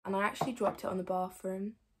and I actually dropped it on the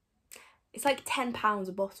bathroom. It's like £10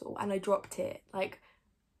 a bottle, and I dropped it, like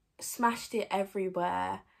smashed it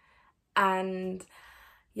everywhere, and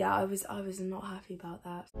yeah, I was not happy about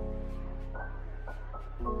that.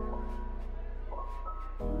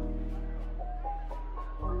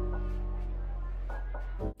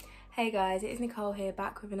 Hey guys, it's Nicole here,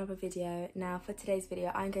 back with another video. Now for today's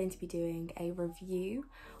video, I'm going to be doing a review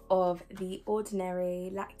of the Ordinary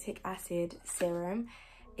Lactic Acid Serum.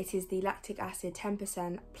 It is the lactic acid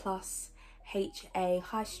 10% plus HA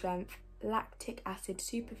high strength lactic acid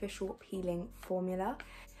superficial peeling formula.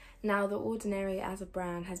 Now the Ordinary as a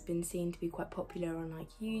brand has been seen to be quite popular on like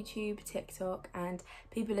YouTube, TikTok, and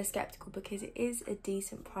people are skeptical because it is a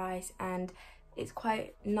decent price and it's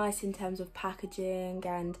quite nice in terms of packaging,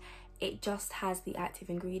 and it just has the active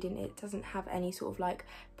ingredient. It doesn't have any sort of like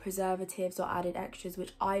preservatives or added extras,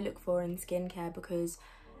 which I look for in skincare, because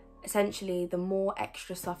essentially the more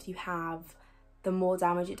extra stuff you have, the more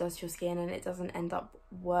damage it does to your skin, and it doesn't end up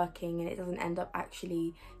working, and it doesn't end up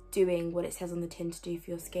actually doing what it says on the tin to do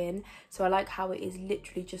for your skin. So I like how it is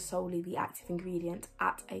literally just solely the active ingredient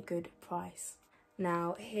at a good price.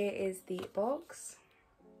 Now here is the box.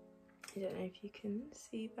 I don't know if you can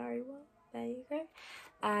see very well. There you go.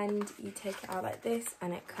 And you take it out like this,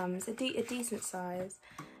 and it comes a decent size,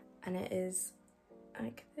 and it is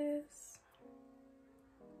like this.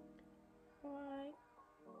 Right,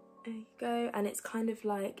 there you go. And it's kind of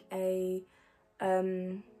like a sort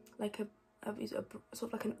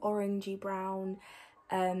of like an orangey brown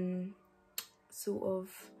sort of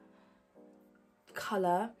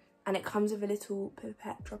colour, and it comes with a little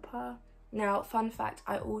pipette dropper. Now, fun fact,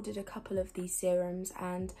 I ordered a couple of these serums,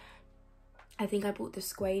 and I think I bought the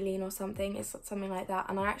squalene or something, it's something like that,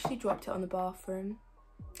 and I actually dropped it on the bathroom.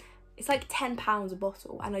 It's like £10 a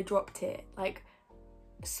bottle, and I dropped it, like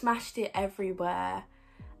smashed it everywhere,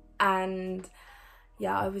 and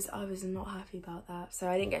yeah, I was not happy about that, so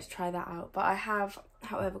I didn't get to try that out. But I have,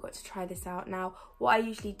 however, got to try this out. Now, what I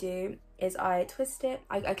usually do is I twist it,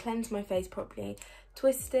 I cleanse my face properly,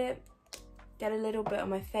 twist it, get a little bit on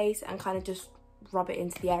my face, and kind of just rub it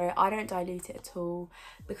into the area. I don't dilute it at all,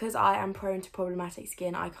 because I am prone to problematic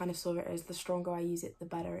skin. I kind of saw it as the stronger I use it, the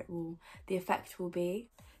better the effect will be.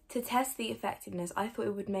 To test the effectiveness, I thought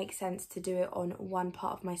it would make sense to do it on one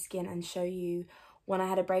part of my skin and show you when I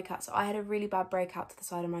had a breakout. So I had a really bad breakout to the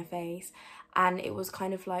side of my face, and it was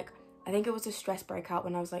kind of like, I think it was a stress breakout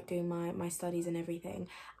when I was like doing my studies and everything,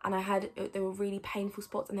 and there were really painful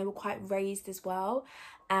spots, and they were quite raised as well,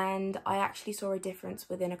 and I actually saw a difference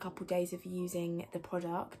within a couple of days of using the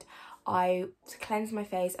product. I cleansed my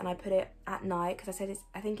face and I put it at night, because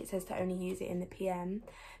I think it says to only use it in the PM.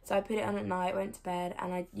 So I put it on at night, went to bed,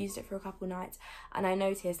 and I used it for a couple of nights, and I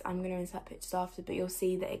noticed, I'm going to insert pictures after, but you'll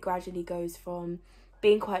see that it gradually goes from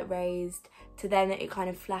being quite raised to then it kind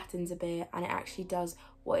of flattens a bit, and it actually does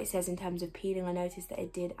what it says in terms of peeling. I noticed that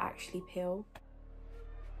it did actually peel.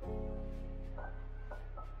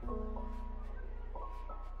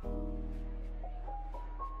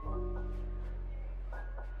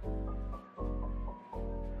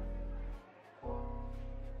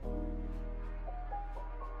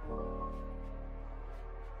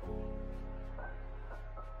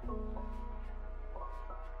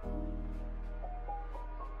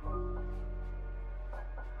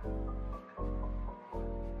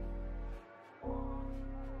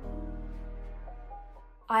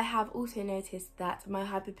 I have also noticed that my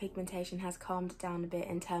hyperpigmentation has calmed down a bit,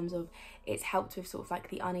 in terms of it's helped with sort of like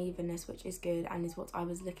the unevenness, which is good and is what I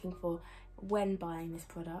was looking for when buying this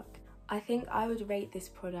product. I think I would rate this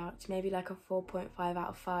product maybe like a 4.5 out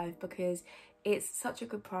of 5, because it's such a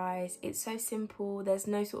good price. It's so simple. There's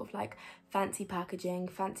no sort of like fancy packaging,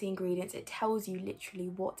 fancy ingredients. It tells you literally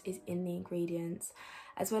what is in the ingredients.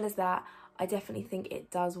 As well as that, I definitely think it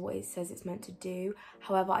does what it says it's meant to do.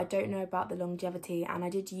 However, I don't know about the longevity, and I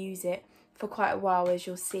did use it for quite a while, as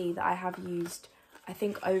you'll see that I have used, I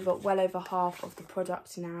think, well over half of the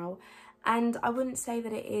product now. And I wouldn't say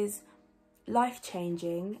that it is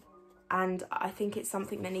life-changing, and I think it's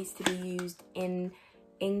something that needs to be used in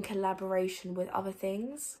collaboration with other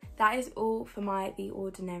things. That is all for The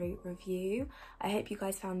Ordinary review. I hope you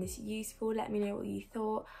guys found this useful. Let me know what you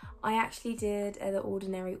thought. I actually did The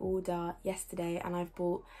Ordinary order yesterday, and I've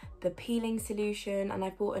bought the peeling solution, and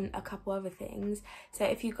I've bought a couple other things. So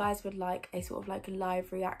if you guys would like a sort of like a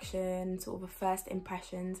live reaction, sort of a first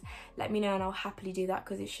impressions, let me know, and I'll happily do that,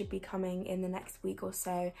 because it should be coming in the next week or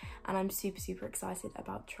so, and I'm super excited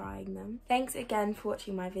about trying them. Thanks again for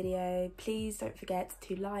watching my video. Please don't forget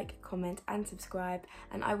to like, comment and subscribe,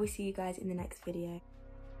 and I will see you guys in the next video.